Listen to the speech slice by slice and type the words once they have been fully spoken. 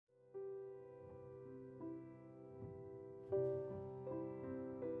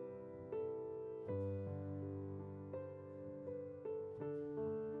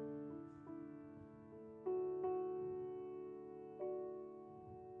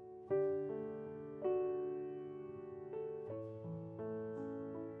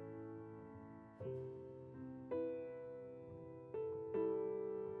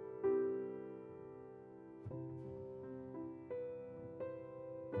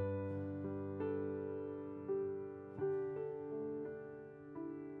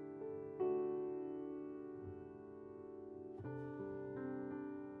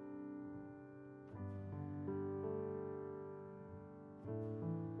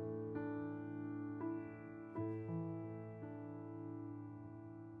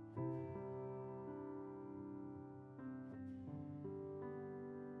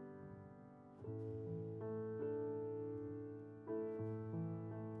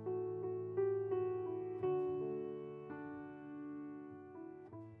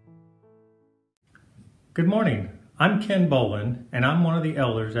Good morning. I'm Ken Boland, and I'm one of the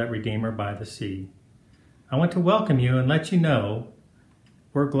elders at Redeemer by the Sea. I want to welcome you and let you know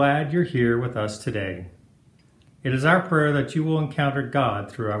we're glad you're here with us today. It is our prayer that you will encounter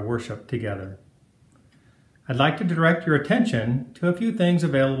God through our worship together. I'd like to direct your attention to a few things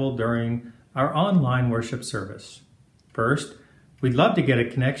available during our online worship service. First, we'd love to get a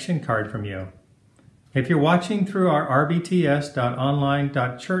connection card from you. If you're watching through our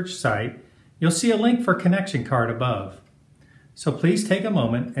rbts.online.church site, you'll see a link for connection card above. So please take a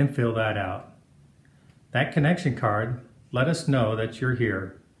moment and fill that out. That connection card let us know that you're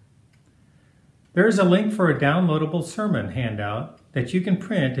here. There is a link for a downloadable sermon handout that you can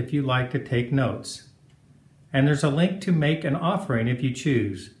print if you like to take notes. And there's a link to make an offering if you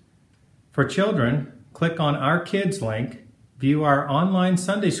choose. For children, click on our Kids link, view our online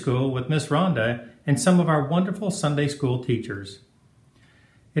Sunday school with Miss Rhonda and some of our wonderful Sunday school teachers.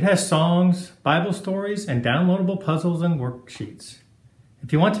 It has songs, Bible stories, and downloadable puzzles and worksheets.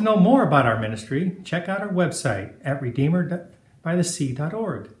 If you want to know more about our ministry, check out our website at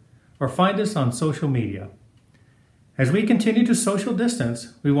redeemerbythesea.org or find us on social media. As we continue to social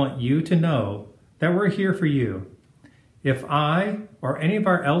distance, we want you to know that we're here for you. If I or any of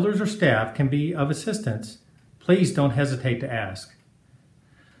our elders or staff can be of assistance, please don't hesitate to ask.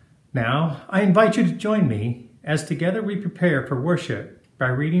 Now, I invite you to join me as together we prepare for worship by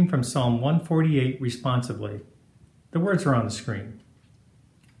reading from Psalm 148 responsively. The words are on the screen.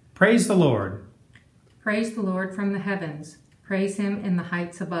 Praise the Lord. Praise the Lord from the heavens. Praise him in the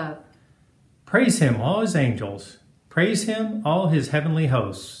heights above. Praise him, all his angels. Praise him, all his heavenly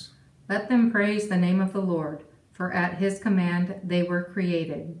hosts. Let them praise the name of the Lord, for at his command they were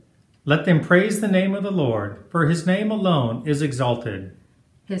created. Let them praise the name of the Lord, for his name alone is exalted.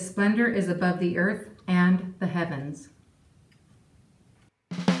 His splendor is above the earth and the heavens.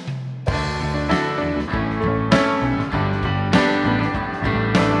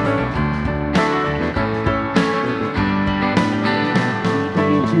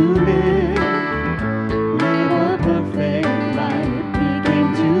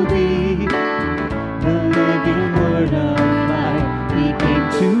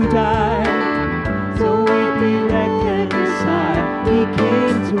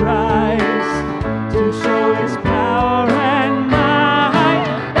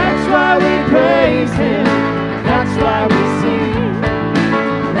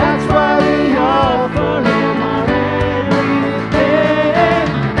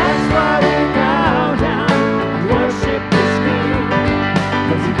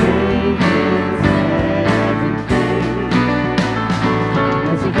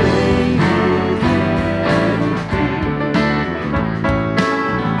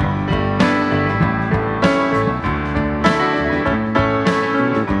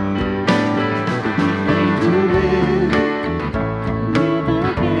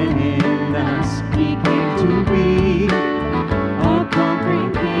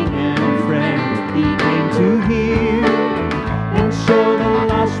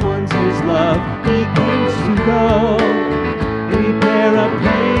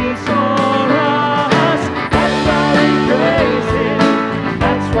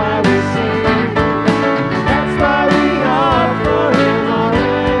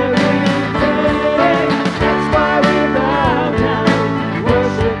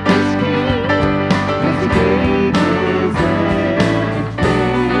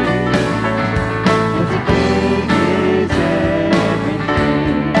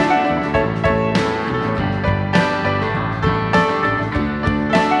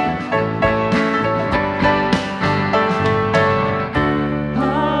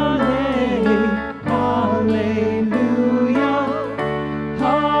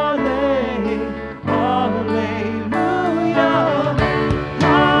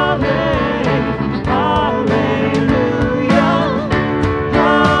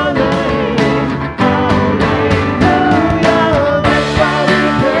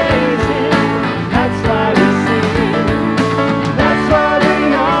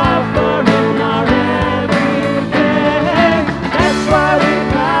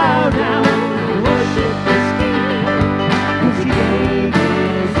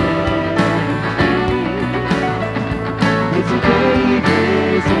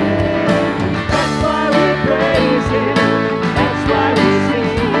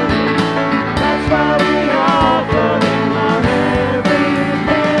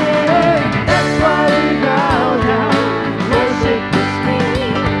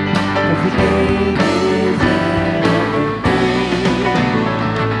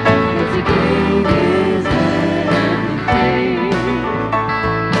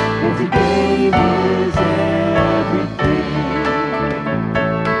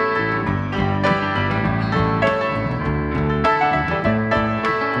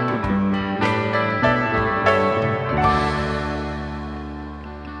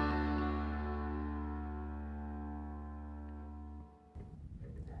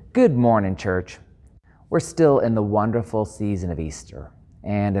 Good morning, church. We're still in the wonderful season of Easter,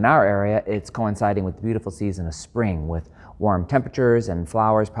 and in our area, it's coinciding with the beautiful season of spring with warm temperatures and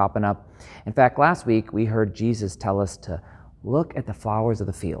flowers popping up. In fact, last week we heard Jesus tell us to look at the flowers of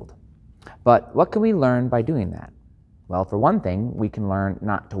the field. But what can we learn by doing that? Well, for one thing, we can learn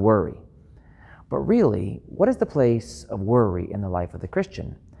not to worry. But really, what is the place of worry in the life of the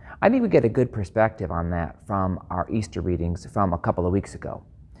Christian? I think we get a good perspective on that from our Easter readings from a couple of weeks ago,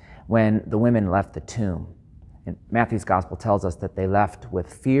 when the women left the tomb. And Matthew's gospel tells us that they left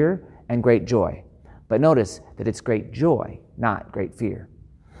with fear and great joy. But notice that it's great joy, not great fear.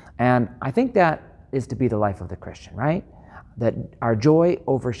 And I think that is to be the life of the Christian, right? That our joy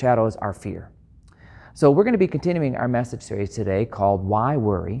overshadows our fear. So we're going to be continuing our message series today called Why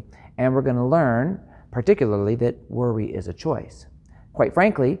Worry? And we're going to learn particularly that worry is a choice. Quite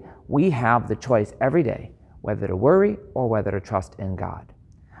frankly, we have the choice every day whether to worry or whether to trust in God.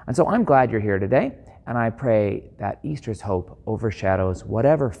 And so I'm glad you're here today, and I pray that Easter's hope overshadows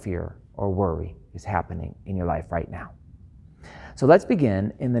whatever fear or worry is happening in your life right now. So let's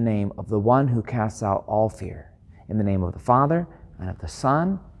begin in the name of the one who casts out all fear, in the name of the Father, and of the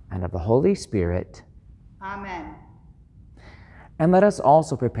Son, and of the Holy Spirit. Amen. And let us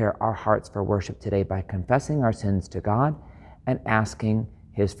also prepare our hearts for worship today by confessing our sins to God and asking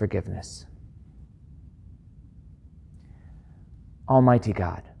His forgiveness. Almighty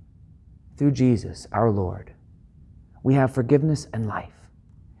God, through Jesus our Lord, we have forgiveness and life.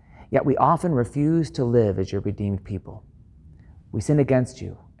 Yet we often refuse to live as your redeemed people. We sin against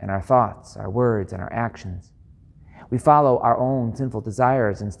you in our thoughts, our words, and our actions. We follow our own sinful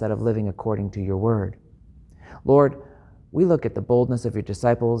desires instead of living according to your word. Lord, we look at the boldness of your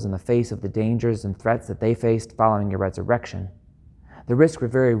disciples in the face of the dangers and threats that they faced following your resurrection. The risks were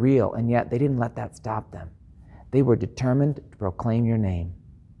very real, and yet they didn't let that stop them. They were determined to proclaim your name.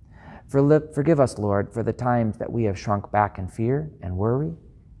 Forgive us, Lord, for the times that we have shrunk back in fear and worry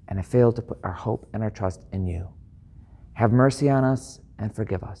and have failed to put our hope and our trust in you. Have mercy on us and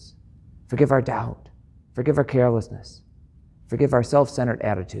forgive us. Forgive our doubt. Forgive our carelessness. Forgive our self-centered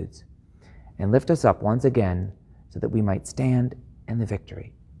attitudes. And lift us up once again so that we might stand in the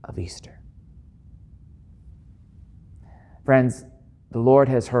victory of Easter. Friends, the Lord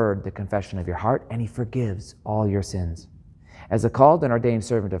has heard the confession of your heart, and He forgives all your sins. As a called and ordained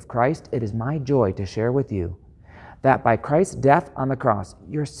servant of Christ, it is my joy to share with you that by Christ's death on the cross,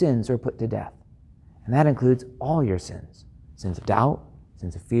 your sins are put to death. And that includes all your sins. Sins of doubt,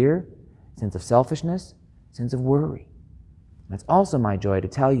 sins of fear, sins of selfishness, sins of worry. And it's also my joy to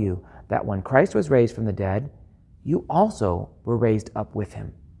tell you that when Christ was raised from the dead, you also were raised up with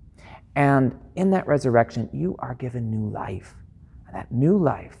Him. And in that resurrection, you are given new life. And that new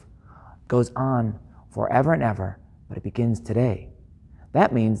life goes on forever and ever, but it begins today.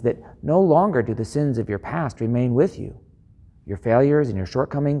 That means that no longer do the sins of your past remain with you. Your failures and your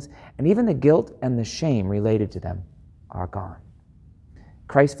shortcomings, and even the guilt and the shame related to them, are gone.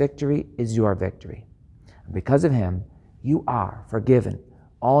 Christ's victory is your victory. And because of Him, you are forgiven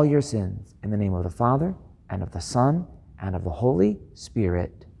all your sins in the name of the Father, and of the Son, and of the Holy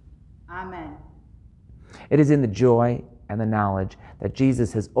Spirit. Amen. It is in the joy and the knowledge that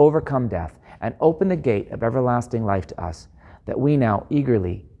Jesus has overcome death and opened the gate of everlasting life to us that we now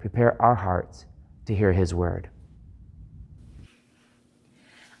eagerly prepare our hearts to hear His word.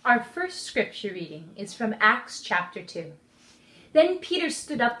 Our first scripture reading is from Acts chapter 2. Then Peter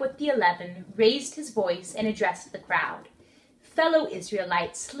stood up with the 11, raised his voice, and addressed the crowd. Fellow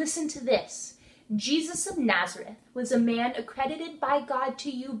Israelites, listen to this. Jesus of Nazareth was a man accredited by God to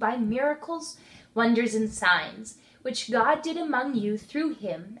you by miracles, wonders, and signs, which God did among you through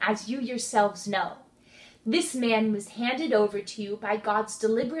him, as you yourselves know. This man was handed over to you by God's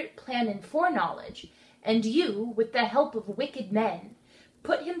deliberate plan and foreknowledge, and you, with the help of wicked men,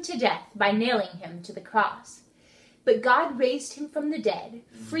 put him to death by nailing him to the cross. But God raised him from the dead,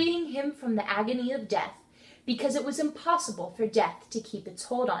 freeing him from the agony of death, because it was impossible for death to keep its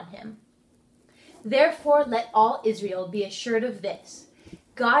hold on him. Therefore let all Israel be assured of this.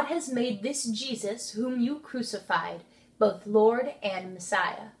 God has made this Jesus, whom you crucified, both Lord and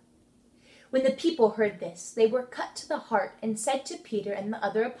Messiah. When the people heard this, they were cut to the heart and said to Peter and the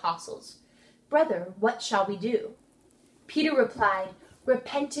other apostles, Brother, what shall we do? Peter replied,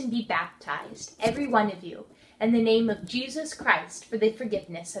 Repent and be baptized, every one of you, in the name of Jesus Christ for the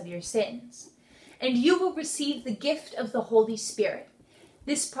forgiveness of your sins. And you will receive the gift of the Holy Spirit.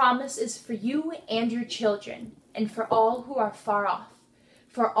 This promise is for you and your children, and for all who are far off,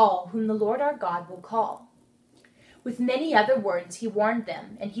 for all whom the Lord our God will call. With many other words he warned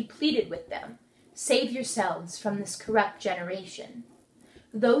them, and he pleaded with them, Save yourselves from this corrupt generation.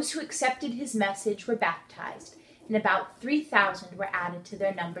 Those who accepted his message were baptized, and about 3,000 were added to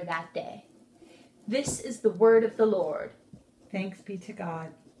their number that day. This is the word of the Lord. Thanks be to God.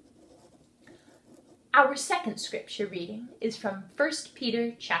 Our second scripture reading is from 1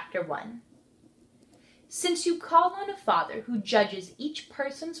 Peter chapter 1. Since you call on a Father who judges each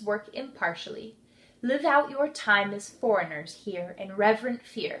person's work impartially, live out your time as foreigners here in reverent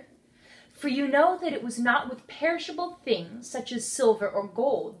fear. For you know that it was not with perishable things such as silver or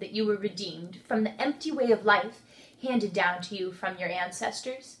gold that you were redeemed from the empty way of life handed down to you from your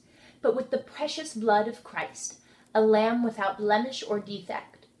ancestors, but with the precious blood of Christ, a lamb without blemish or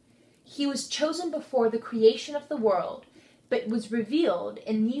defect. He was chosen before the creation of the world, but was revealed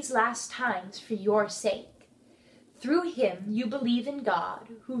in these last times for your sake. Through him you believe in God,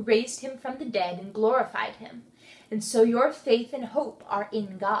 who raised him from the dead and glorified him, and so your faith and hope are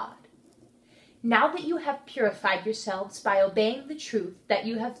in God. Now that you have purified yourselves by obeying the truth, that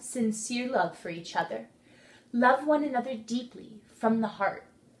you have sincere love for each other, love one another deeply from the heart.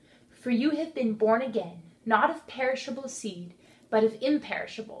 For you have been born again, not of perishable seed, but of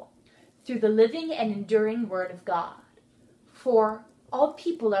imperishable, through the living and enduring word of God. For all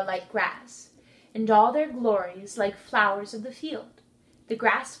people are like grass, and all their glory is like flowers of the field. The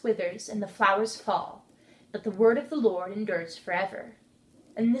grass withers and the flowers fall, but the word of the Lord endures forever.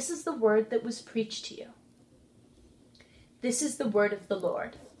 And this is the word that was preached to you. This is the word of the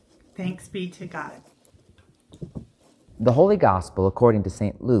Lord. Thanks be to God. The Holy Gospel according to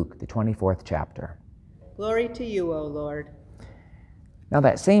St. Luke, the 24th chapter. Glory to you, O Lord. Now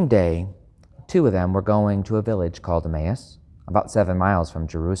that same day, two of them were going to a village called Emmaus, about 7 miles from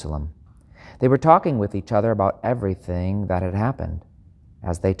Jerusalem. They were talking with each other about everything that had happened.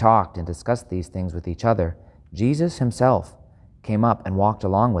 As they talked and discussed these things with each other, Jesus himself came up and walked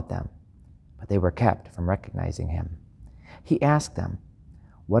along with them, but they were kept from recognizing him. He asked them,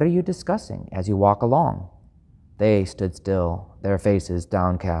 "What are you discussing as you walk along?" They stood still, their faces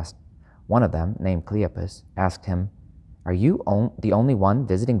downcast. One of them, named Cleopas, asked him, "Are you the only one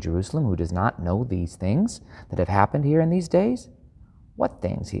visiting Jerusalem who does not know these things that have happened here in these days?" "What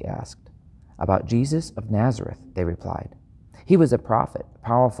things?" he asked. "About Jesus of Nazareth," they replied. "He was a prophet,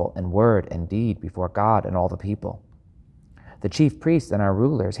 powerful in word and deed before God and all the people. The chief priests and our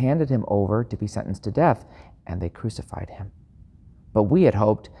rulers handed him over to be sentenced to death, and they crucified him. But we had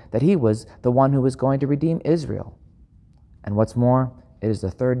hoped that he was the one who was going to redeem Israel. And what's more, it is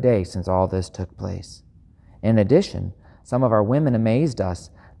the 3rd day since all this took place. In addition, some of our women amazed us.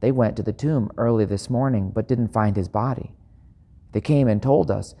 They went to the tomb early this morning, but didn't find his body. They came and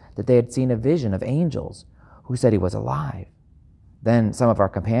told us that they had seen a vision of angels who said he was alive. Then some of our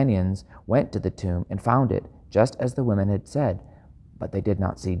companions went to the tomb and found it just as the women had said, but they did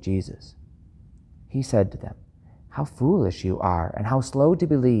not see Jesus." He said to them, "How foolish you are, and how slow to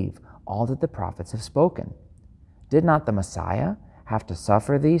believe all that the prophets have spoken. Did not the Messiah have to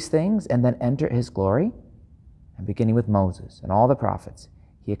suffer these things and then enter his glory?" And beginning with Moses and all the prophets,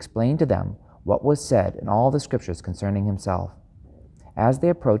 he explained to them what was said in all the scriptures concerning himself. As they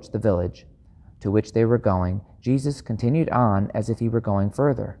approached the village to which they were going, Jesus continued on as if he were going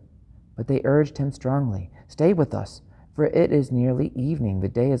further. But they urged him strongly, "Stay with us, for it is nearly evening. The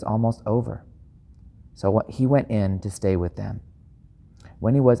day is almost over." So he went in to stay with them.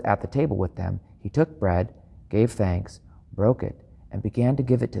 When he was at the table with them, he took bread, gave thanks, broke it, and began to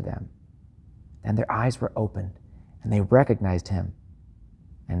give it to them. Then their eyes were opened, and they recognized him,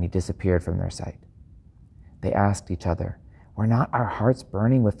 and he disappeared from their sight. They asked each other, "Were not our hearts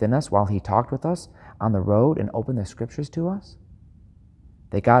burning within us while he talked with us on the road and opened the scriptures to us?"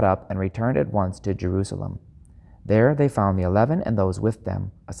 They got up and returned at once to Jerusalem. There they found the 11 and those with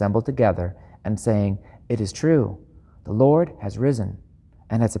them assembled together and saying, "It is true, the Lord has risen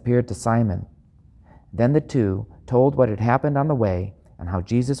and has appeared to Simon." Then the two told what had happened on the way and how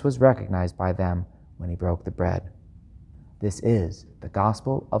Jesus was recognized by them when he broke the bread. This is the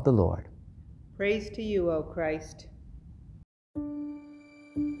gospel of the Lord. Praise to you, O Christ.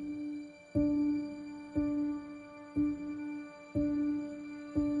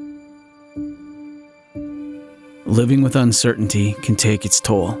 Living with uncertainty can take its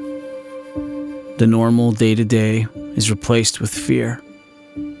toll. The normal day-to-day is replaced with fear,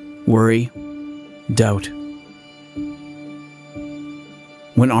 worry, doubt.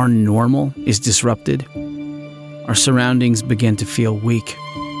 When our normal is disrupted, our surroundings begin to feel weak.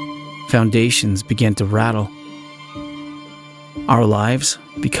 Foundations begin to rattle. Our lives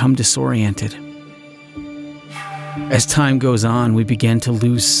become disoriented. As time goes on, we begin to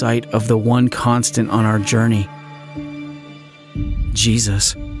lose sight of the one constant on our journey: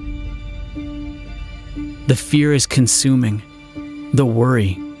 Jesus. The fear is consuming, The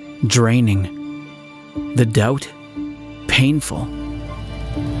worry, draining. The doubt, painful.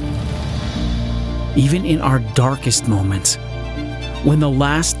 Even in our darkest moments, when the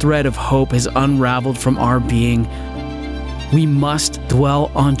last thread of hope has unraveled from our being, we must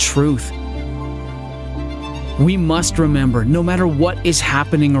dwell on truth. We must remember, no matter what is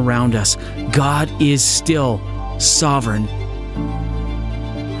happening around us, God is still sovereign.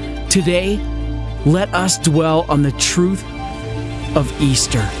 Today, let us dwell on the truth of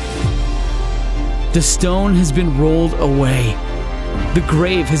Easter. The stone has been rolled away. The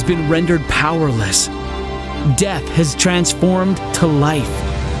grave has been rendered powerless. Death has transformed to life.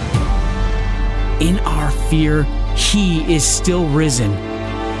 In our fear, He is still risen.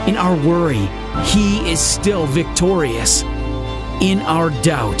 In our worry, He is still victorious. In our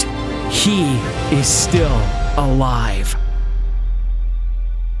doubt, He is still alive.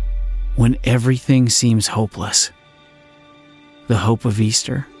 When everything seems hopeless, the hope of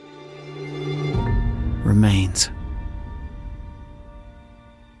Easter remains.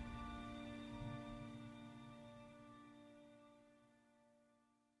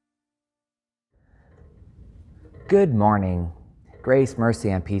 Good morning. Grace,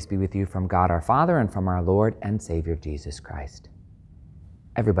 mercy, and peace be with you from God our Father and from our Lord and Savior Jesus Christ.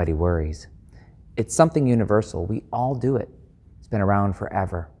 Everybody worries. It's something universal. We all do it. It's been around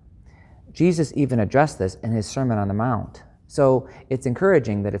forever. Jesus even addressed this in his Sermon on the Mount. So it's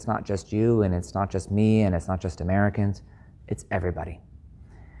encouraging that it's not just you, and it's not just me, and it's not just Americans. It's everybody.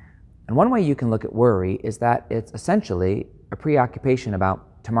 And one way you can look at worry is that it's essentially a preoccupation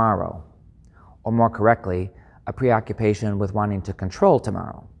about tomorrow, or more correctly, a preoccupation with wanting to control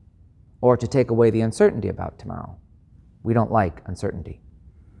tomorrow, or to take away the uncertainty about tomorrow. We don't like uncertainty.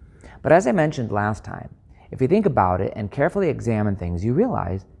 But as I mentioned last time, if you think about it and carefully examine things, you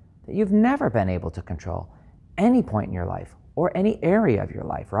realize that you've never been able to control any point in your life or any area of your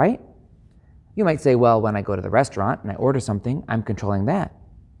life, right? You might say, well, when I go to the restaurant and I order something, I'm controlling that.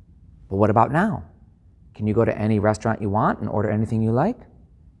 But what about now? Can you go to any restaurant you want and order anything you like?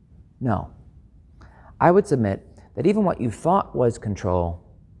 No. I would submit that even what you thought was control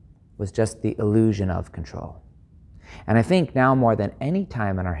was just the illusion of control. And I think now more than any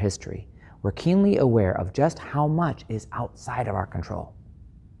time in our history, we're keenly aware of just how much is outside of our control.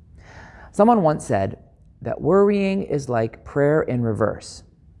 Someone once said that worrying is like prayer in reverse.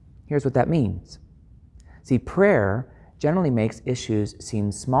 Here's what that means. See, prayer generally makes issues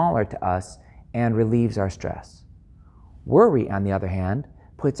seem smaller to us and relieves our stress. Worry, on the other hand,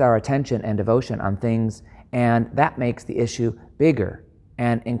 puts our attention and devotion on things, and that makes the issue bigger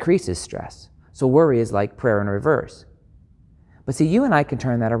and increases stress. So worry is like prayer in reverse. But see, you and I can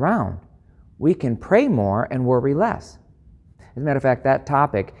turn that around. We can pray more and worry less. As a matter of fact, that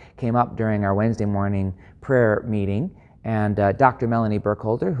topic came up during our Wednesday morning prayer meeting, and Dr. Melanie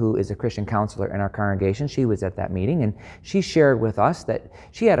Burkholder, who is a Christian counselor in our congregation, she was at that meeting, and she shared with us that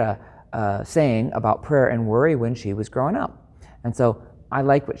she had a saying about prayer and worry when she was growing up. And so I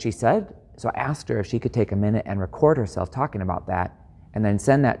liked what she said, so I asked her if she could take a minute and record herself talking about that, and then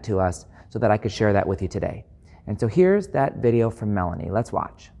send that to us so that I could share that with you today. And so here's that video from Melanie. Let's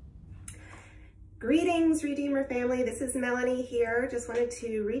watch. Greetings, Redeemer family. This is Melanie here. Just wanted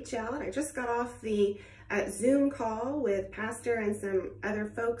to reach out. I just got off the Zoom call with Pastor and some other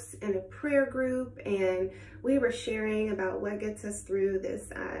folks in a prayer group, and we were sharing about what gets us through this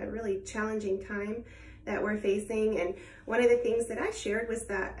really challenging time that we're facing. And one of the things that I shared was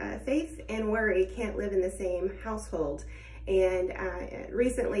that faith and worry can't live in the same household. And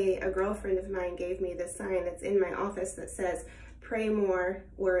recently, a girlfriend of mine gave me this sign that's in my office that says, "Pray more,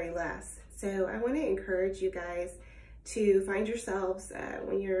 worry less." So I want to encourage you guys to find yourselves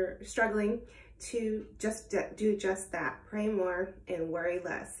when you're struggling to just do just that. Pray more and worry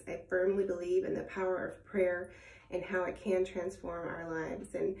less. I firmly believe in the power of prayer and how it can transform our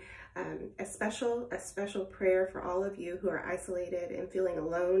lives. And a special prayer for all of you who are isolated and feeling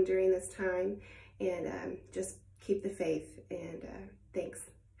alone during this time. And just keep the faith. And thanks.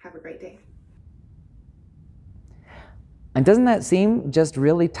 Have a great day. And doesn't that seem just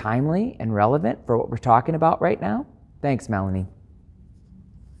really timely and relevant for what we're talking about right now? Thanks, Melanie.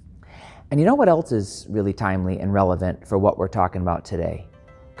 And you know what else is really timely and relevant for what we're talking about today?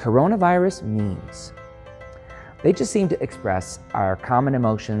 Coronavirus memes. They just seem to express our common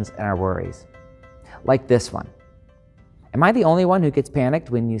emotions and our worries. Like this one. Am I the only one who gets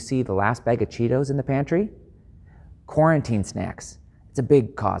panicked when you see the last bag of Cheetos in the pantry? Quarantine snacks. It's a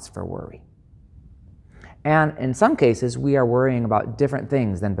big cause for worry. And in some cases, we are worrying about different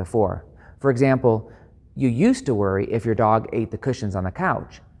things than before. For example, you used to worry if your dog ate the cushions on the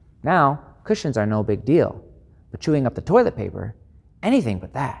couch. Now, cushions are no big deal. But chewing up the toilet paper anything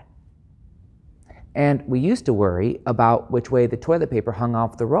but that. And we used to worry about which way the toilet paper hung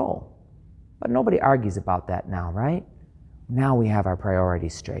off the roll. But nobody argues about that now, right? Now we have our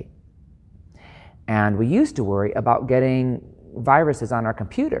priorities straight. And we used to worry about getting viruses on our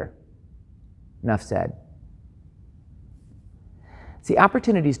computer. Enough said. See,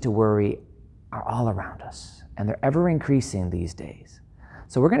 opportunities to worry are all around us, and they're ever increasing these days.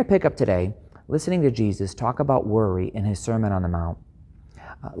 So we're going to pick up today listening to Jesus talk about worry in his Sermon on the Mount.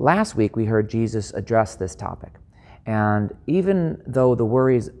 Last week we heard Jesus address this topic, and even though the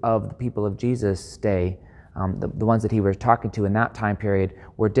worries of the people of Jesus' day, the ones that he was talking to in that time period,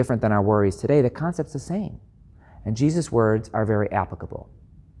 were different than our worries today, the concept's the same. And Jesus' words are very applicable.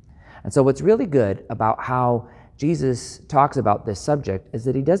 And so what's really good about how Jesus talks about this subject is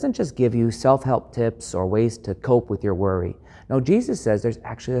that he doesn't just give you self-help tips or ways to cope with your worry. No, Jesus says there's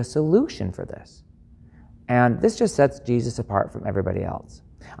actually a solution for this. And this just sets Jesus apart from everybody else.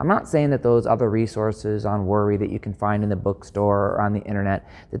 I'm not saying that those other resources on worry that you can find in the bookstore or on the internet,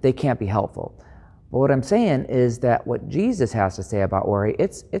 that they can't be helpful. But what I'm saying is that what Jesus has to say about worry,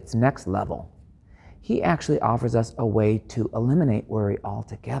 it's next level. He actually offers us a way to eliminate worry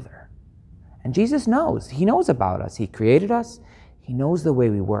altogether. And Jesus knows. He knows about us. He created us. He knows the way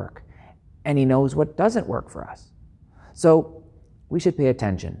we work. And he knows what doesn't work for us. So we should pay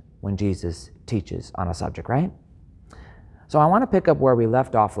attention when Jesus teaches on a subject, right? So I want to pick up where we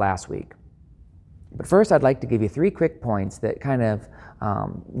left off last week. But first, I'd like to give you 3 quick points that kind of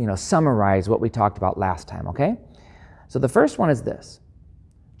summarize what we talked about last time, okay? So the first one is this.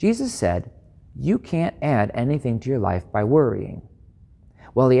 Jesus said, you can't add anything to your life by worrying.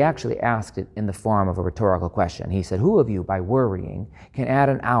 Well, he actually asked it in the form of a rhetorical question. He said, who of you, by worrying, can add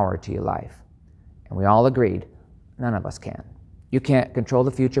an hour to your life? And we all agreed, none of us can. You can't control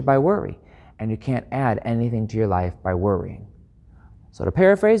the future by worry, and you can't add anything to your life by worrying. So to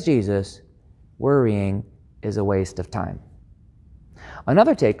paraphrase Jesus, worrying is a waste of time.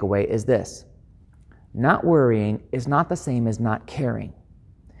 Another takeaway is this. Not worrying is not the same as not caring.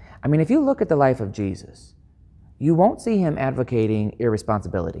 I mean, if you look at the life of Jesus, you won't see him advocating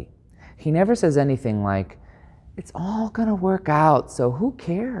irresponsibility. He never says anything like, it's all going to work out, so who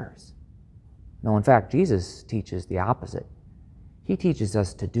cares? No, in fact, Jesus teaches the opposite. He teaches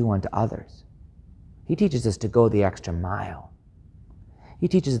us to do unto others. He teaches us to go the extra mile. He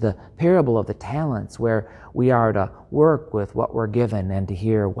teaches the parable of the talents, where we are to work with what we're given and to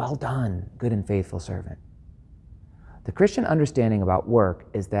hear, well done, good and faithful servant. The Christian understanding about work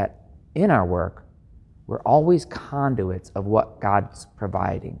is that in our work, we're always conduits of what God's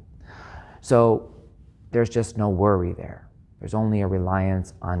providing. So there's just no worry there. There's only a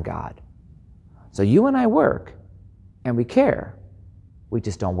reliance on God. So you and I work, and we care. We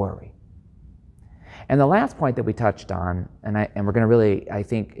just don't worry. And the last point that we touched on, and we're going to really, I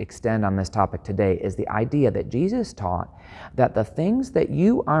think, extend on this topic today, is the idea that Jesus taught that the things that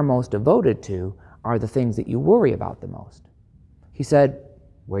you are most devoted to are the things that you worry about the most. He said,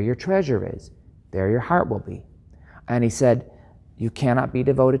 where your treasure is, there your heart will be. And he said, you cannot be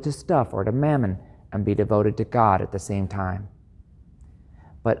devoted to stuff or to mammon and be devoted to God at the same time.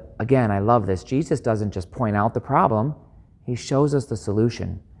 But again, I love this. Jesus doesn't just point out the problem. He shows us the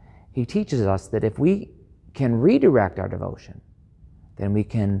solution. He teaches us that if we can redirect our devotion, then we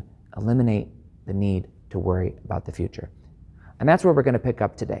can eliminate the need to worry about the future. And that's where we're going to pick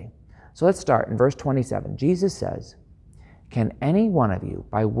up today. So let's start in verse 27. Jesus says, can any one of you,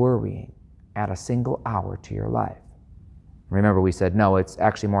 by worrying, add a single hour to your life? Remember, we said, no, it's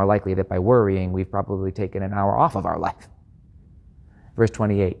actually more likely that by worrying, we've probably taken an hour off of our life. Verse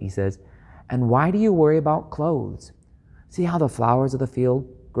 28, he says, and why do you worry about clothes? See how the flowers of the field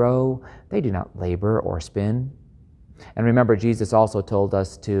grow? They do not labor or spin. And remember, Jesus also told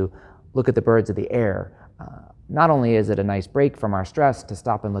us to look at the birds of the air. Not only is it a nice break from our stress to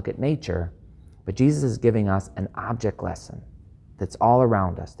stop and look at nature, but Jesus is giving us an object lesson that's all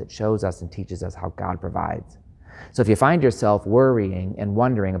around us, that shows us and teaches us how God provides. So if you find yourself worrying and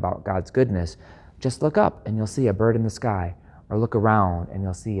wondering about God's goodness, just look up and you'll see a bird in the sky, or look around and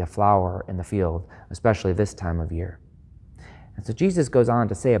you'll see a flower in the field, especially this time of year. And so Jesus goes on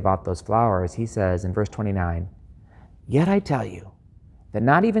to say about those flowers, he says in verse 29, yet I tell you that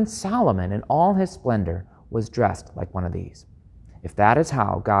not even Solomon in all his splendor was dressed like one of these. If that is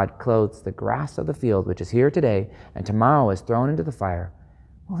how God clothes the grass of the field, which is here today and tomorrow is thrown into the fire,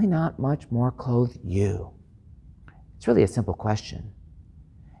 will he not much more clothe you? It's really a simple question.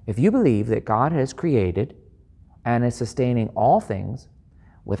 If you believe that God has created and is sustaining all things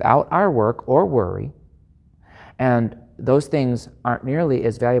without our work or worry, and those things aren't nearly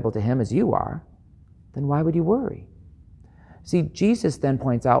as valuable to him as you are, then why would you worry? See, Jesus then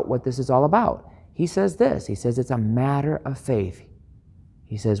points out what this is all about. He says this. He says it's a matter of faith.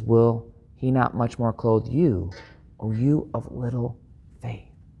 He says, will he not much more clothe you, O you of little faith?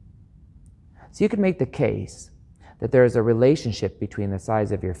 So you could make the case that there is a relationship between the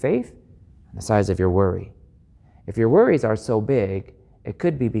size of your faith and the size of your worry. If your worries are so big, it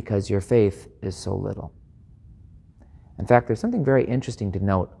could be because your faith is so little. In fact, there's something very interesting to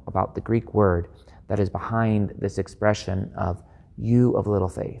note about the Greek word that is behind this expression of you of little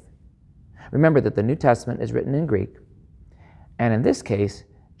faith. Remember that the New Testament is written in Greek, and in this case,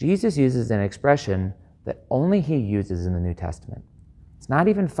 Jesus uses an expression that only he uses in the New Testament. It's not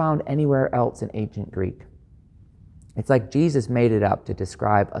even found anywhere else in ancient Greek. It's like Jesus made it up to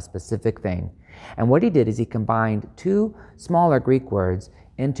describe a specific thing. And what he did is he combined two smaller Greek words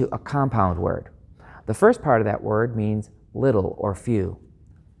into a compound word. The first part of that word means little or few.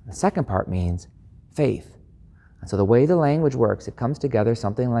 The second part means faith. And so the way the language works, it comes together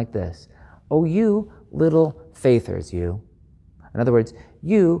something like this. Oh, you little faithers, you. In other words,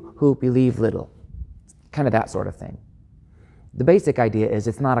 you who believe little. Kind of that sort of thing. The basic idea is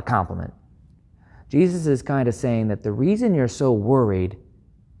it's not a compliment. Jesus is kind of saying that the reason you're so worried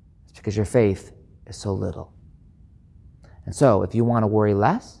is because your faith is so little. And so if you want to worry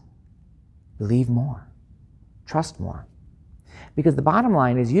less, believe more, trust more. Because the bottom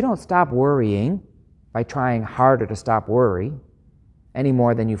line is you don't stop worrying by trying harder to stop worry any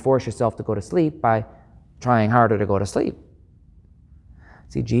more than you force yourself to go to sleep by trying harder to go to sleep.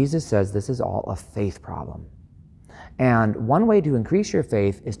 See, Jesus says this is all a faith problem. And one way to increase your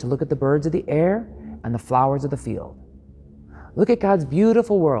faith is to look at the birds of the air and the flowers of the field. Look at God's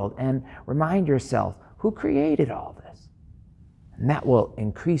beautiful world and remind yourself who created all this. And that will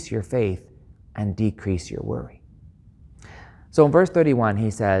increase your faith and decrease your worry. So in verse 31,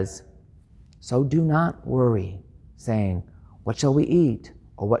 he says, so do not worry, saying, what shall we eat?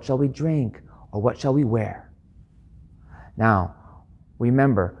 Or what shall we drink? Or what shall we wear? Now,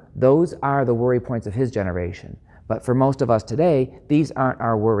 remember, those are the worry points of his generation. But for most of us today, these aren't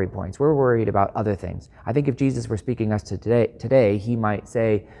our worry points. We're worried about other things. I think if Jesus were speaking us to today, he might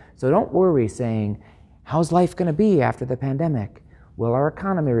say, so don't worry, saying, how's life going to be after the pandemic? Will our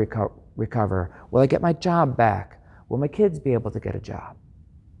economy recover? Will I get my job back? Will my kids be able to get a job?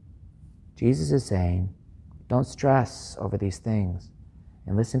 Jesus is saying, don't stress over these things.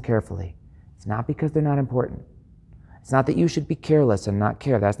 And listen carefully. It's not because they're not important. It's not that you should be careless and not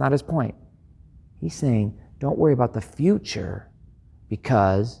care. That's not his point. He's saying, don't worry about the future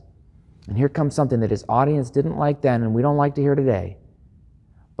because, and here comes something that his audience didn't like then and we don't like to hear today.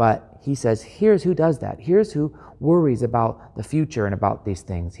 But he says, here's who does that. Here's who worries about the future and about these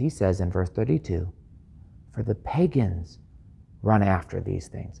things. He says in verse 32, for the pagans run after these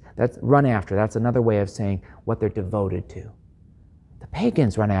things. That's run after. That's another way of saying what they're devoted to. The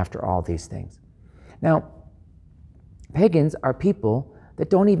pagans run after all these things. Now, pagans are people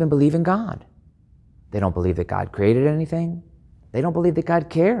that don't even believe in God. They don't believe that God created anything. They don't believe that God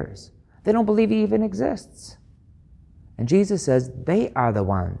cares. They don't believe he even exists. And Jesus says they are the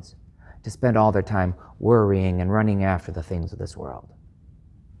ones to spend all their time worrying and running after the things of this world.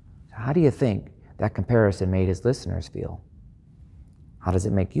 So how do you think that comparison made his listeners feel? How does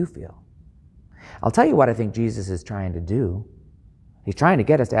it make you feel? I'll tell you what I think Jesus is trying to do. He's trying to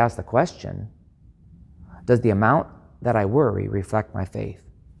get us to ask the question, does the amount that I worry reflect my faith?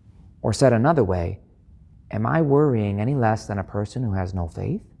 Or said another way, am I worrying any less than a person who has no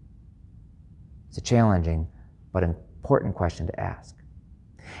faith? It's a challenging but important question to ask.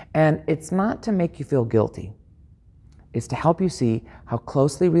 And it's not to make you feel guilty. It's to help you see how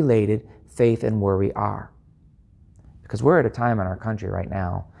closely related faith and worry are. Because we're at a time in our country right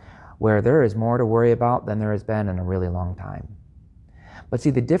now where there is more to worry about than there has been in a really long time. But see,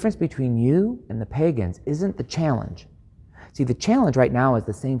 the difference between you and the pagans isn't the challenge. See, the challenge right now is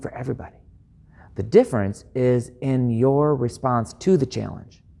the same for everybody. The difference is in your response to the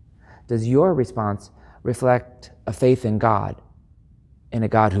challenge. Does your response reflect a faith in God, in a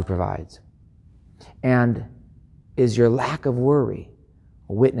God who provides? And is your lack of worry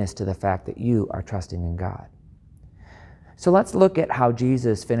a witness to the fact that you are trusting in God? So let's look at how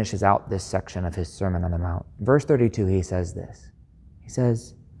Jesus finishes out this section of his Sermon on the Mount. In verse 32, he says this. He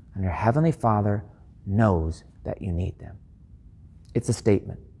says, and your heavenly Father knows that you need them. It's a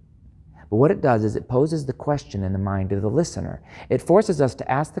statement. But what it does is it poses the question in the mind of the listener. It forces us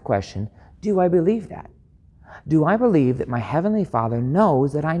to ask the question, do I believe that? Do I believe that my heavenly Father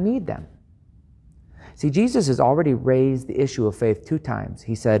knows that I need them? See, Jesus has already raised the issue of faith 2 times.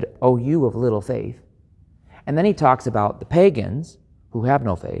 He said, oh, you of little faith. And then he talks about the pagans who have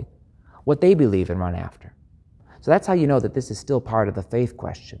no faith, what they believe and run after. So that's how you know that this is still part of the faith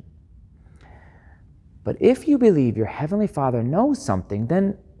question. But if you believe your Heavenly Father knows something,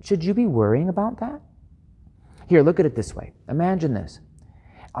 then should you be worrying about that? Here, look at it this way. Imagine this.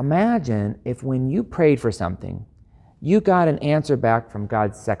 Imagine if when you prayed for something, you got an answer back from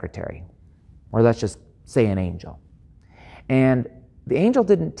God's secretary, or let's just say an angel. And the angel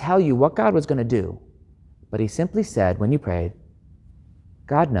didn't tell you what God was going to do, but he simply said when you prayed,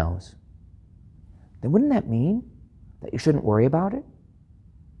 God knows. Then wouldn't that mean that you shouldn't worry about it?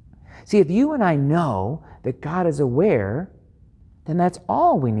 See, if you and I know that God is aware, then that's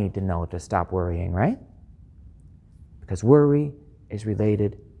all we need to know to stop worrying, right? Because worry is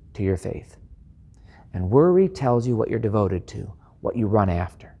related to your faith. And worry tells you what you're devoted to, what you run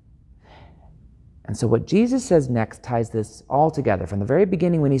after. And so what Jesus says next ties this all together. From the very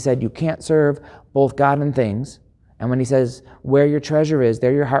beginning when he said you can't serve both God and things, and when he says where your treasure is,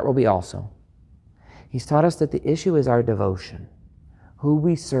 there your heart will be also. He's taught us that the issue is our devotion, who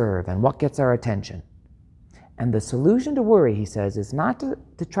we serve and what gets our attention. And the solution to worry, he says, is not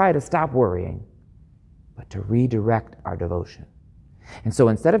to try to stop worrying, but to redirect our devotion. And so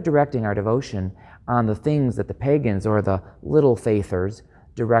instead of directing our devotion on the things that the pagans or the little faithers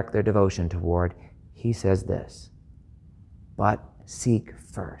direct their devotion toward, he says this, but seek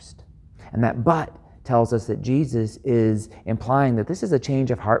first. And that but tells us that Jesus is implying that this is a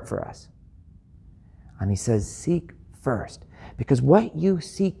change of heart for us. And he says, seek first. Because what you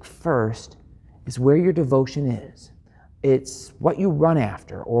seek first is where your devotion is. It's what you run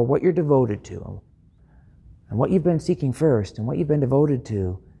after or what you're devoted to. And what you've been seeking first and what you've been devoted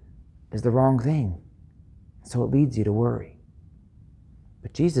to is the wrong thing. So it leads you to worry.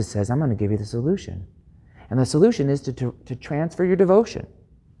 But Jesus says, I'm going to give you the solution. And the solution is to transfer your devotion.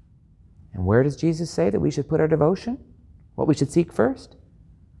 And where does Jesus say that we should put our devotion? What we should seek first?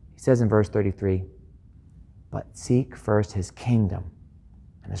 He says in verse 33, but seek first his kingdom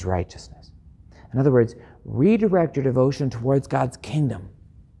and his righteousness. In other words, redirect your devotion towards God's kingdom.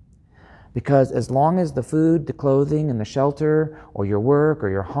 Because as long as the food, the clothing, and the shelter, or your work, or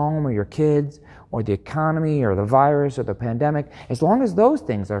your home, or your kids, or the economy, or the virus, or the pandemic, as long as those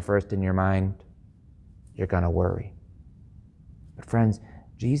things are first in your mind, you're going to worry. But friends,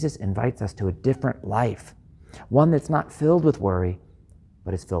 Jesus invites us to a different life, one that's not filled with worry,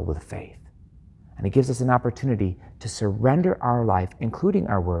 but is filled with faith. And he gives us an opportunity to surrender our life, including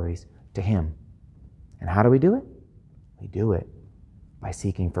our worries, to him. And how do we do it? We do it by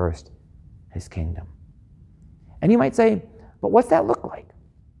seeking first his kingdom. And you might say, but what's that look like?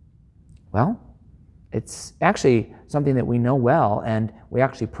 Well, it's actually something that we know well, and we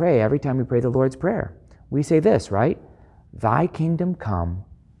actually pray every time we pray the Lord's Prayer. We say this, right? Thy kingdom come,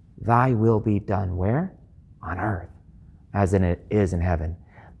 thy will be done. Where? On earth, as it is in heaven.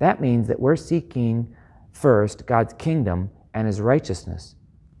 That means that we're seeking first God's kingdom and his righteousness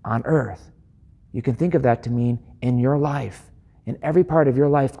on earth. You can think of that to mean in your life, in every part of your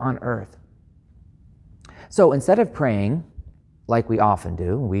life on earth. So instead of praying, like we often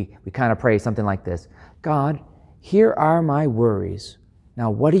do, we kind of pray something like this, God, here are my worries. Now,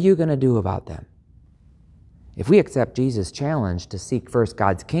 what are you going to do about them? If we accept Jesus' challenge to seek first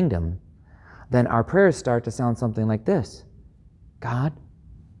God's kingdom, then our prayers start to sound something like this. God,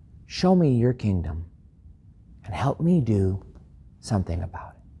 show me your kingdom and help me do something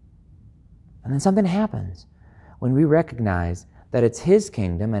about it. And then something happens when we recognize that it's his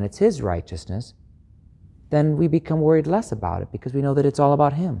kingdom and it's his righteousness. Then we become worried less about it because we know that it's all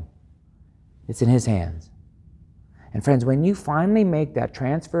about him. It's in his hands. And friends, when you finally make that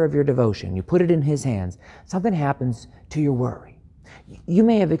transfer of your devotion, you put it in his hands, something happens to your worry. You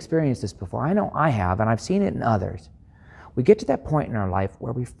may have experienced this before. I know I have, and I've seen it in others. We get to that point in our life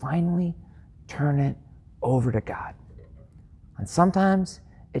where we finally turn it over to God. And sometimes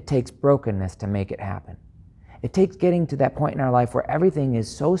it takes brokenness to make it happen. It takes getting to that point in our life where everything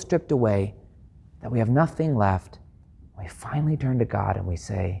is so stripped away that we have nothing left. We finally turn to God and we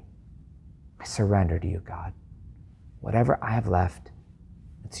say, I surrender to you, God. Whatever I have left,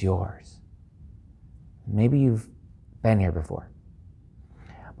 it's yours. Maybe you've been here before.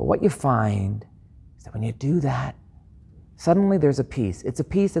 But what you find is that when you do that, suddenly there's a peace. It's a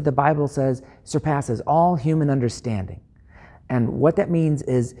peace that the Bible says surpasses all human understanding. And what that means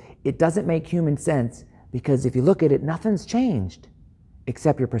is it doesn't make human sense because if you look at it, nothing's changed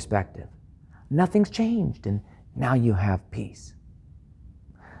except your perspective. Nothing's changed, and now you have peace.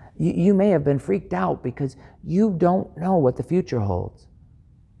 You may have been freaked out because you don't know what the future holds.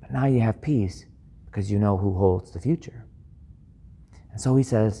 But now you have peace because you know who holds the future. And so he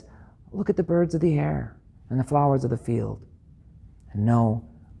says, look at the birds of the air and the flowers of the field and know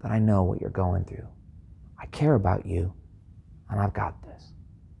that I know what you're going through. I care about you, and I've got this.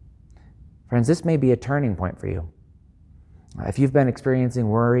 Friends, this may be a turning point for you. If you've been experiencing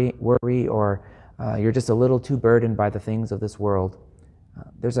worry, or you're just a little too burdened by the things of this world,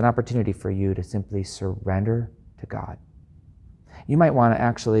 there's an opportunity for you to simply surrender to God. You might want to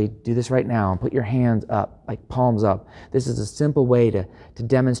actually do this right now and put your hands up, like palms up. This is a simple way to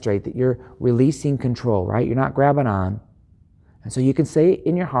demonstrate that you're releasing control, right? You're not grabbing on. And so you can say it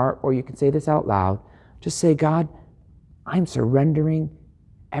in your heart, or you can say this out loud. Just say, God, I'm surrendering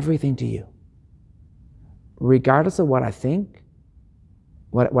everything to you. Regardless of what I think,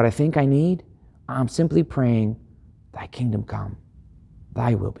 what I think I need, I'm simply praying, thy kingdom come,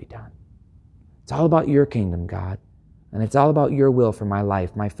 thy will be done. It's all about your kingdom, God. And it's all about your will for my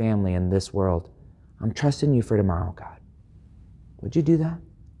life, my family, and this world. I'm trusting you for tomorrow, God. Would you do that?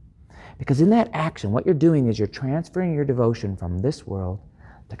 Because in that action, what you're doing is you're transferring your devotion from this world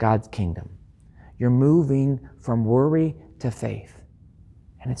to God's kingdom. You're moving from worry to faith.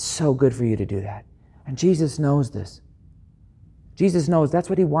 And it's so good for you to do that. And Jesus knows this. Jesus knows that's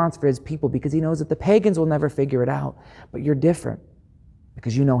what he wants for his people, because he knows that the pagans will never figure it out. But you're different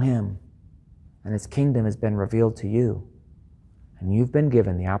because you know him. And his kingdom has been revealed to you. And you've been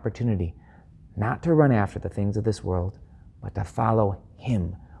given the opportunity not to run after the things of this world, but to follow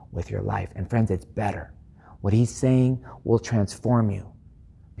him with your life. And friends, it's better. What he's saying will transform you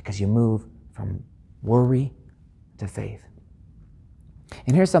because you move from worry to faith.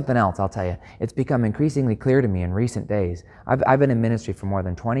 And here's something else I'll tell you. It's become increasingly clear to me in recent days. I've been in ministry for more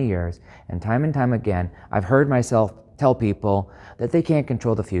than 20 years, and time again, I've heard myself tell people that they can't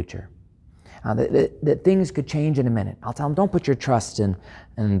control the future. That things could change in a minute. I'll tell them, don't put your trust in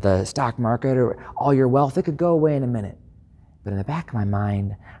the stock market or all your wealth. It could go away in a minute. But in the back of my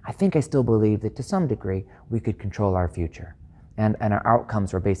mind, I think I still believe that to some degree, we could control our future. And our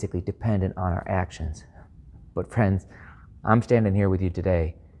outcomes are basically dependent on our actions. But friends, I'm standing here with you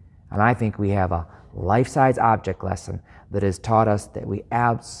today, and I think we have a life-size object lesson that has taught us that we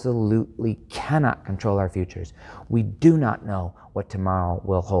absolutely cannot control our futures. We do not know what tomorrow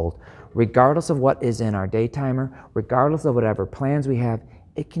will hold. Regardless of what is in our day timer, regardless of whatever plans we have,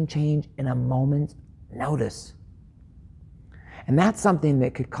 it can change in a moment's notice. And that's something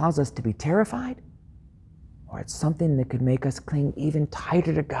that could cause us to be terrified, or it's something that could make us cling even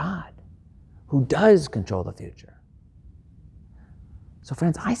tighter to God, who does control the future. So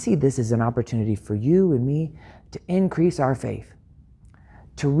friends, I see this as an opportunity for you and me to increase our faith,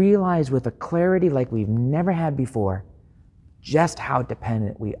 to realize with a clarity like we've never had before just how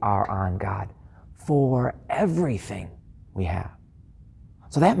dependent we are on God for everything we have.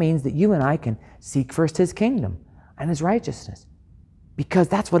 So that means that you and I can seek first his kingdom and his righteousness, because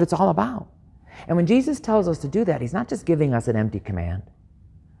that's what it's all about. And when Jesus tells us to do that, he's not just giving us an empty command.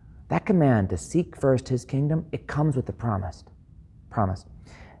 That command to seek first his kingdom, it comes with the promise.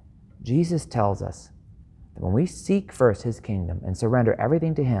 Jesus tells us that when we seek first his kingdom and surrender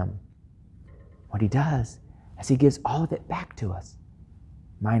everything to him, what he does is he gives all of it back to us,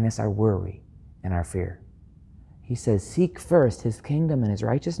 minus our worry and our fear. He says, seek first his kingdom and his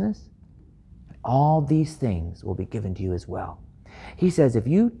righteousness, and all these things will be given to you as well. He says, if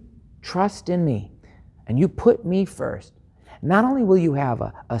you trust in me and you put me first, not only will you have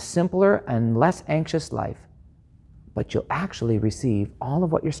a simpler and less anxious life, but you'll actually receive all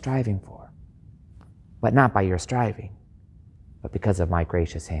of what you're striving for. But not by your striving, but because of my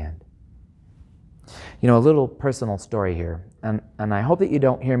gracious hand. You know, a little personal story here, and I hope that you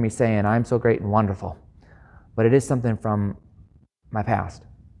don't hear me saying I'm so great and wonderful, but it is something from my past.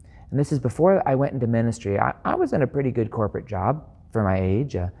 And this is before I went into ministry. I was in a pretty good corporate job for my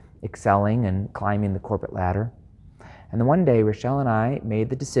age, excelling and climbing the corporate ladder. And then one day, Rochelle and I made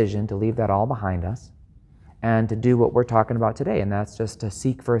the decision to leave that all behind us and to do what we're talking about today, and that's just to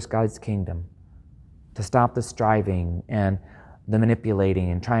seek first God's kingdom, to stop the striving and the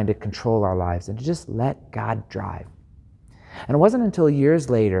manipulating and trying to control our lives, and to just let God drive. And it wasn't until years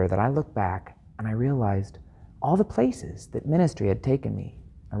later that I looked back and I realized all the places that ministry had taken me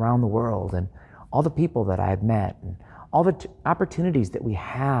around the world, and all the people that I had met, and all the opportunities that we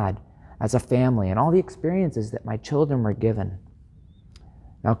had as a family, and all the experiences that my children were given.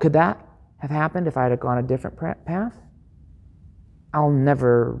 Now, could that have happened if I had gone a different path? I'll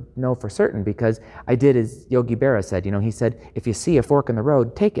never know for certain, because I did as Yogi Berra said. You know, he said, if you see a fork in the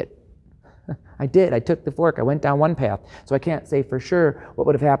road, take it. I did. I took the fork. I went down one path. So I can't say for sure what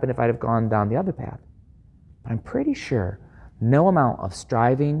would have happened if I'd have gone down the other path. But I'm pretty sure no amount of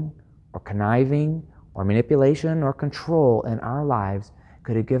striving or conniving or manipulation or control in our lives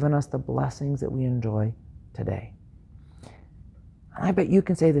could have given us the blessings that we enjoy today. And I bet you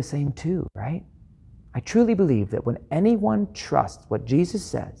can say the same too, right? I truly believe that when anyone trusts what Jesus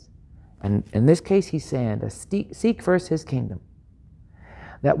says, and in this case he's saying to seek first his kingdom,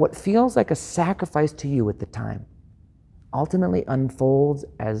 that what feels like a sacrifice to you at the time ultimately unfolds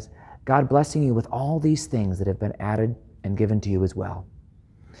as God blessing you with all these things that have been added and given to you as well.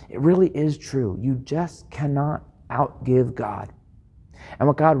 It really is true. You just cannot outgive God. And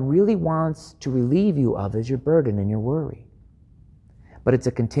what God really wants to relieve you of is your burden and your worry. But it's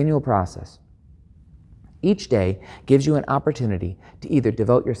a continual process. Each day gives you an opportunity to either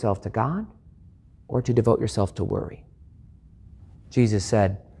devote yourself to God or to devote yourself to worry. Jesus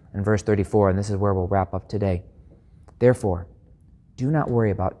said in verse 34, and this is where we'll wrap up today, "Therefore, do not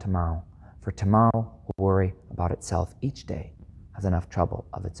worry about tomorrow, for tomorrow will worry about itself. Each day has enough trouble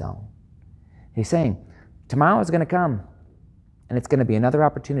of its own." He's saying, tomorrow is going to come, and it's going to be another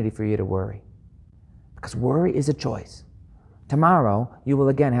opportunity for you to worry. Because worry is a choice. Tomorrow, you will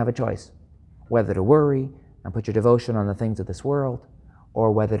again have a choice, whether to worry and put your devotion on the things of this world,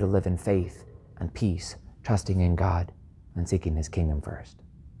 or whether to live in faith and peace, trusting in God and seeking his kingdom first.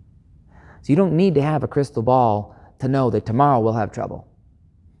 So you don't need to have a crystal ball to know that tomorrow will have trouble.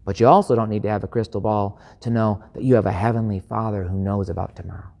 But you also don't need to have a crystal ball to know that you have a heavenly Father who knows about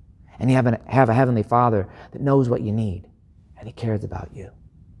tomorrow. And you have a heavenly Father that knows what you need, and he cares about you.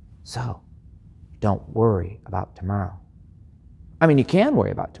 So don't worry about tomorrow. I mean, you can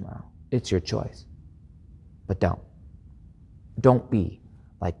worry about tomorrow. It's your choice. But don't. Don't be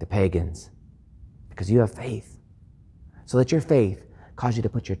like the pagans, because you have faith. So let your faith cause you to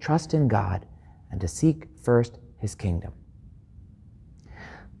put your trust in God and to seek first his kingdom.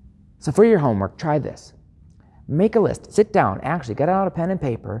 So for your homework, try this. Make a list. Sit down. Actually, get out a pen and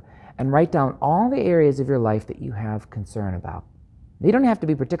paper and write down all the areas of your life that you have concern about. You don't have to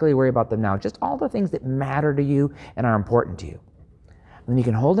be particularly worried about them now. Just all the things that matter to you and are important to you. Then you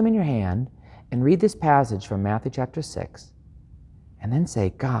can hold them in your hand and read this passage from Matthew chapter 6 and then say,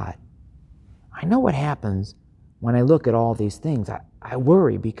 God, I know what happens when I look at all these things. I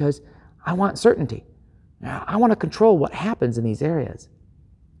worry because I want certainty. I want to control what happens in these areas.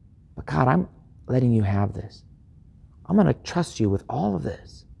 But God, I'm letting you have this. I'm going to trust you with all of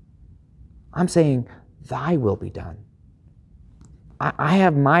this. I'm saying, thy will be done. I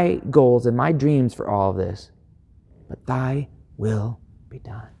have my goals and my dreams for all of this, but thy will be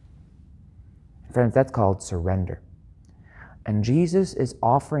done. Friends, that's called surrender. And Jesus is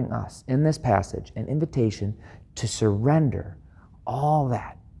offering us in this passage an invitation to surrender all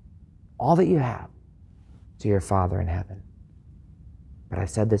that you have, to your Father in heaven. But I've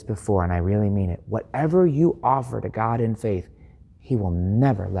said this before, and I really mean it. Whatever you offer to God in faith, he will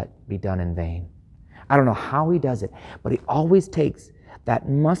never let be done in vain. I don't know how he does it, but he always takes that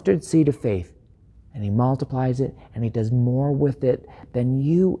mustard seed of faith and he multiplies it and he does more with it than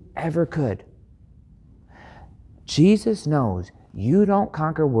you ever could. Jesus knows you don't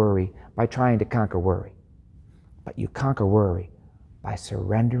conquer worry by trying to conquer worry, but you conquer worry by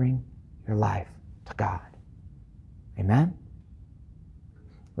surrendering your life to God. Amen?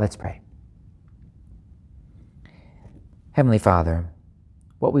 Let's pray. Heavenly Father,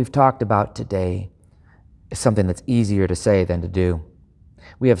 what we've talked about today is something that's easier to say than to do.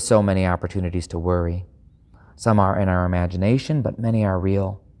 We have so many opportunities to worry. Some are in our imagination, but many are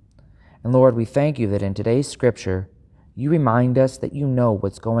real. And Lord, we thank you that in today's scripture, you remind us that you know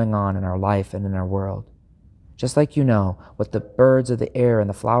what's going on in our life and in our world. Just like you know what the birds of the air and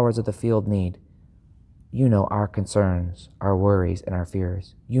the flowers of the field need, you know our concerns, our worries, and our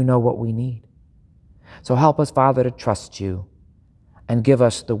fears. You know what we need. So help us, Father, to trust you and give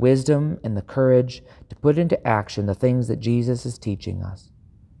us the wisdom and the courage to put into action the things that Jesus is teaching us.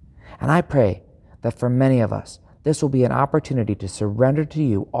 And I pray that for many of us, this will be an opportunity to surrender to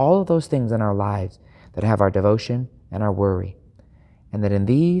you all of those things in our lives that have our devotion and our worry. And that in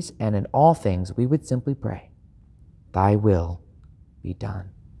these and in all things, we would simply pray, thy will be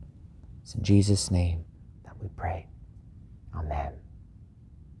done. It's in Jesus' name that we pray. Amen.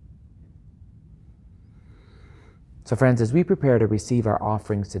 So friends, as we prepare to receive our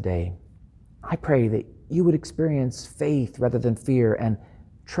offerings today, I pray that you would experience faith rather than fear and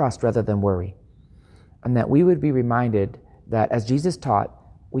trust rather than worry. And that we would be reminded that, as Jesus taught,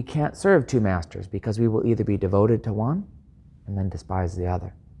 we can't serve two masters because we will either be devoted to one and then despise the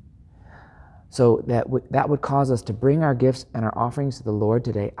other. So that would cause us to bring our gifts and our offerings to the Lord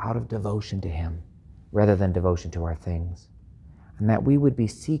today out of devotion to him rather than devotion to our things. And that we would be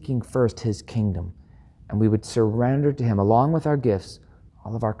seeking first his kingdom, and we would surrender to him along with our gifts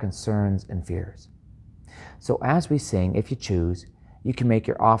all of our concerns and fears. So as we sing, if you choose, you can make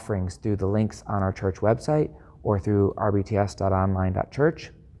your offerings through the links on our church website or through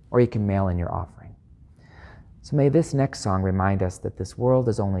rbts.online.church, or you can mail in your offering. So may this next song remind us that this world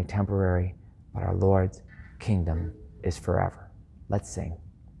is only temporary, but our Lord's kingdom is forever. Let's sing.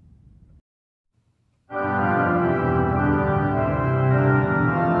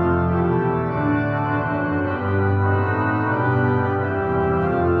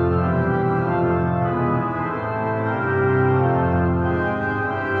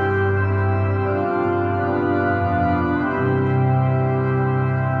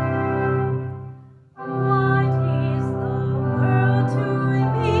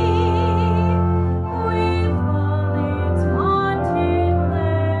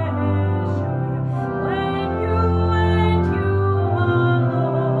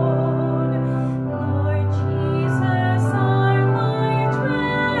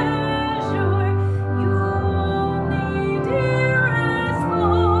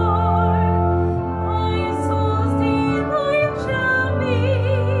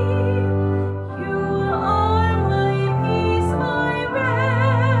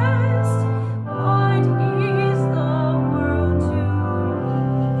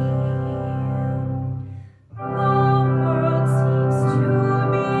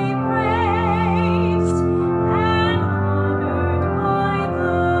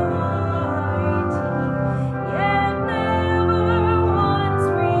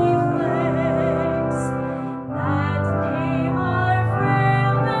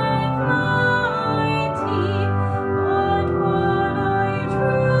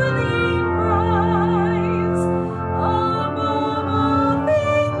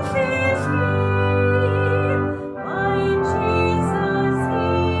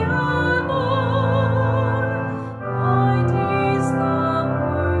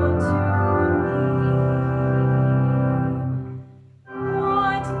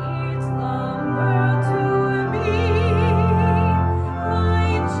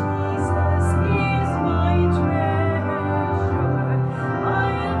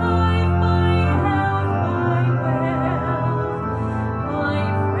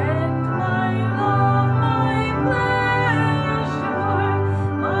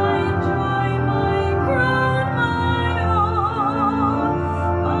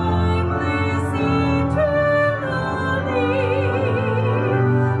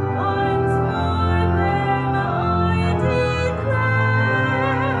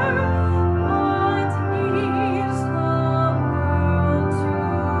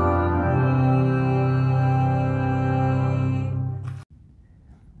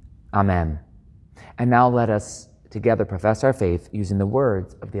 Amen. And now let us together profess our faith using the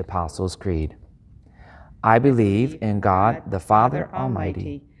words of the Apostles' Creed. I believe in God, the Father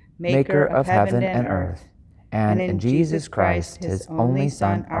Almighty, maker of heaven and earth, and in Jesus Christ, his only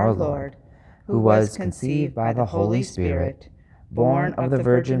Son, our Lord, who was conceived by the Holy Spirit, born of the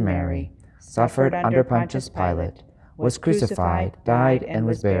Virgin Mary, suffered under Pontius Pilate, was crucified, died, and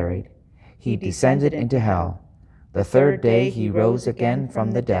was buried. He descended into hell. The third day he rose again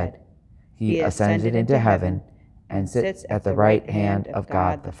from the dead. He ascended into heaven and sits at the right hand of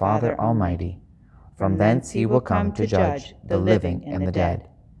God the Father Almighty. From thence he will come to judge the living and the dead.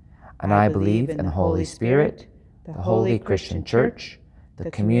 And I believe in the Holy Spirit, the holy Christian Church,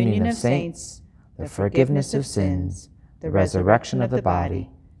 the communion of saints, the forgiveness of sins, the resurrection of the body,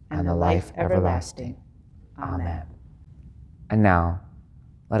 and the life everlasting. Amen. And now,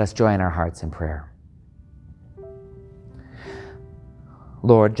 let us join our hearts in prayer.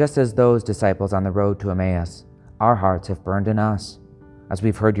 Lord, just as those disciples on the road to Emmaus, our hearts have burned in us as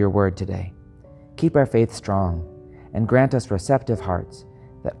we've heard your word today. Keep our faith strong and grant us receptive hearts,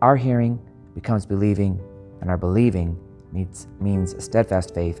 that our hearing becomes believing and our believing means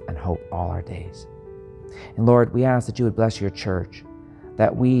steadfast faith and hope all our days. And Lord, we ask that you would bless your church,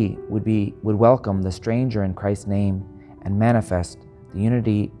 that we would welcome the stranger in Christ's name and manifest the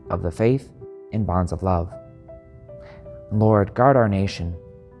unity of the faith in bonds of love. Lord, guard our nation,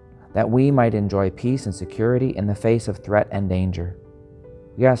 that we might enjoy peace and security in the face of threat and danger.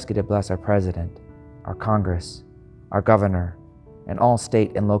 We ask you to bless our president, our Congress, our governor, and all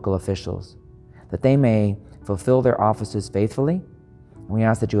state and local officials, that they may fulfill their offices faithfully. And we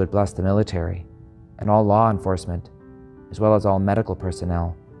ask that you would bless the military and all law enforcement, as well as all medical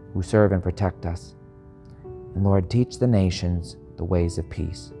personnel who serve and protect us. And Lord, teach the nations the ways of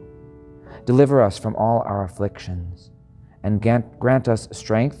peace. Deliver us from all our afflictions, and grant us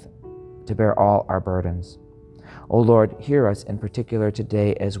strength to bear all our burdens. O Lord, hear us in particular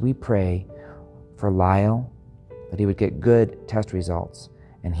today as we pray for Lyle, that he would get good test results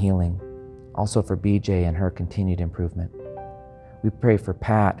and healing. Also for BJ and her continued improvement. We pray for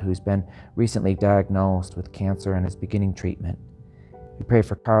Pat, who's been recently diagnosed with cancer and is beginning treatment. We pray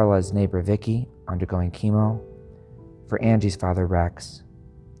for Carla's neighbor Vicky, undergoing chemo, for Angie's father, Rex,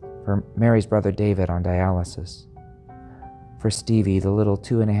 for Mary's brother, David, on dialysis, for Stevie, the little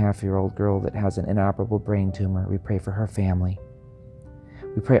 2.5-year-old girl that has an inoperable brain tumor. We pray for her family.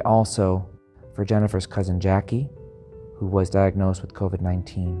 We pray also for Jennifer's cousin, Jackie, who was diagnosed with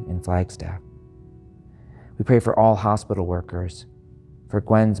COVID-19 in Flagstaff. We pray for all hospital workers, for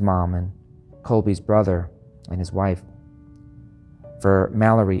Gwen's mom and Colby's brother and his wife, for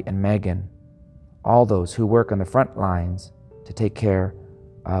Mallory and Megan, all those who work on the front lines to take care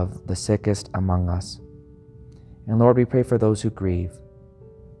of the sickest among us. And Lord, we pray for those who grieve.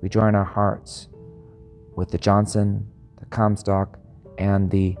 We join our hearts with the Johnson, the Comstock, and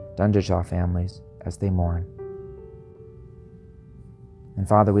the Dungershaw families as they mourn. And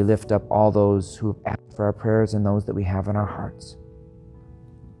Father, we lift up all those who have asked for our prayers and those that we have in our hearts.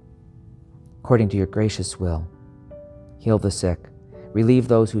 According to your gracious will, heal the sick, relieve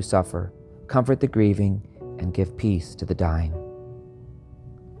those who suffer, comfort the grieving, and give peace to the dying.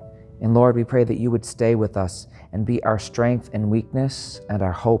 And Lord, we pray that you would stay with us and be our strength in weakness and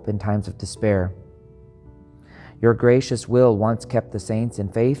our hope in times of despair. Your gracious will once kept the saints in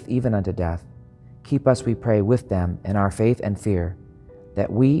faith even unto death. Keep us, we pray, with them in our faith and fear,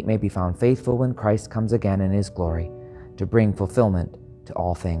 that we may be found faithful when Christ comes again in his glory to bring fulfillment to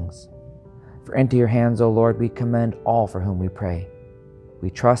all things. For into your hands, O Lord, we commend all for whom we pray. We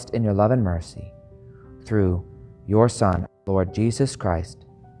trust in your love and mercy through your Son, Lord Jesus Christ,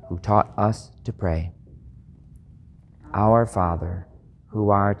 who taught us to pray. Our Father, who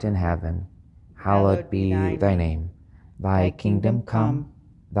art in heaven, hallowed be thy name. Thy kingdom come,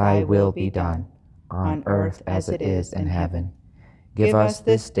 thy will be done, on earth as it is in heaven. Give us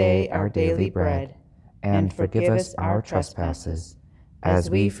this day our daily bread, and forgive us our trespasses,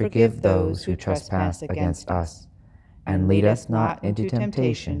 as we forgive those who trespass against us. And lead us not into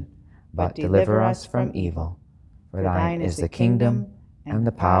temptation, but deliver us from evil. For thine is the kingdom, and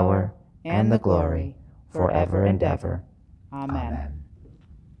the power, and the glory, forever and ever. Amen.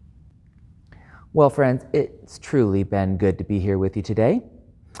 Well, friends, it's truly been good to be here with you today.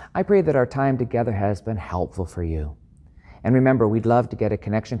 I pray that our time together has been helpful for you. And remember, we'd love to get a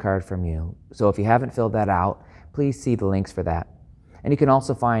connection card from you. So if you haven't filled that out, please see the links for that. And you can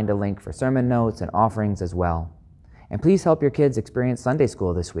also find a link for sermon notes and offerings as well. And please help your kids experience Sunday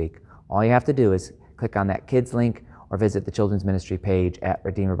school this week. All you have to do is click on that kids link or visit the children's ministry page at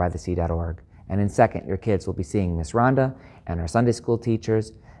redeemerbythesea.org. And in a second, your kids will be seeing Miss Rhonda and our Sunday school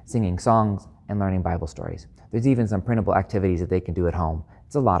teachers singing songs and learning Bible stories. There's even some printable activities that they can do at home.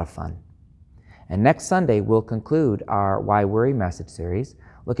 It's a lot of fun. And next Sunday, we'll conclude our Why Worry message series,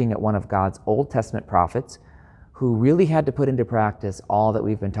 looking at one of God's Old Testament prophets who really had to put into practice all that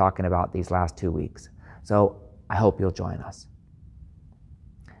we've been talking about these last 2 weeks. So I hope you'll join us.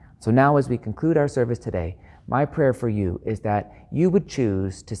 So now, as we conclude our service today, my prayer for you is that you would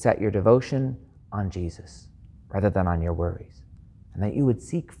choose to set your devotion on Jesus rather than on your worries, and that you would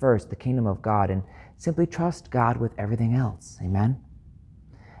seek first the kingdom of God and simply trust God with everything else. Amen?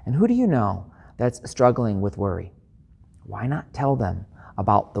 And who do you know that's struggling with worry? Why not tell them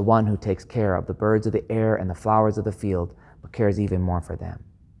about the one who takes care of the birds of the air and the flowers of the field, but cares even more for them?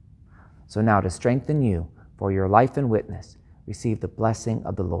 So now, to strengthen you for your life and witness, receive the blessing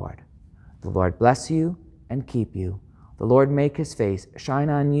of the Lord. The Lord bless you and keep you. The Lord make his face shine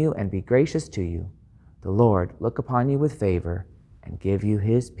on you and be gracious to you. The Lord look upon you with favor and give you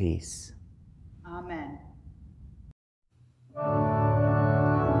his peace. Amen.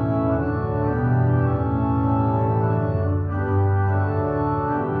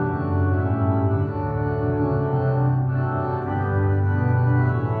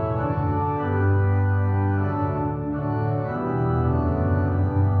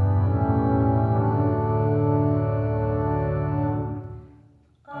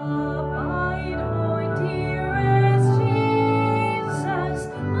 Abide, O dearest Jesus,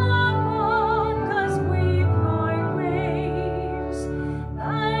 abide.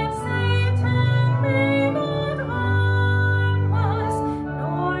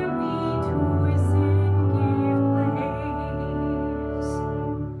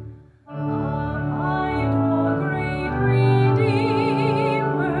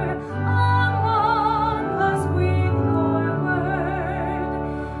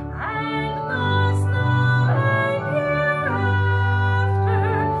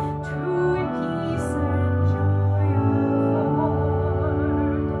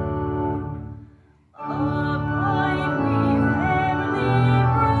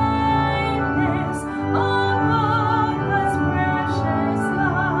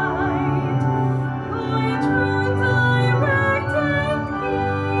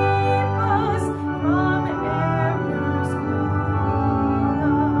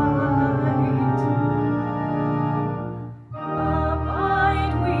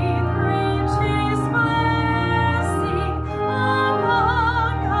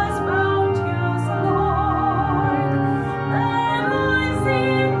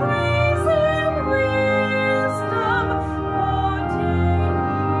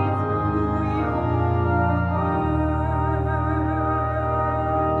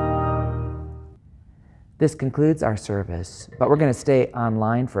 This concludes our service, but we're going to stay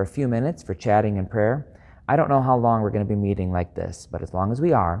online for a few minutes for chatting and prayer. I don't know how long we're going to be meeting like this, but as long as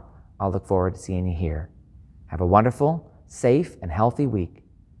we are, I'll look forward to seeing you here. Have a wonderful, safe, and healthy week,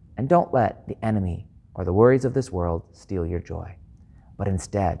 and don't let the enemy or the worries of this world steal your joy, but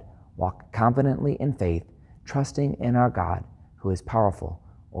instead walk confidently in faith, trusting in our God who is powerful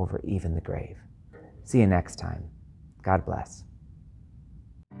over even the grave. See you next time. God bless.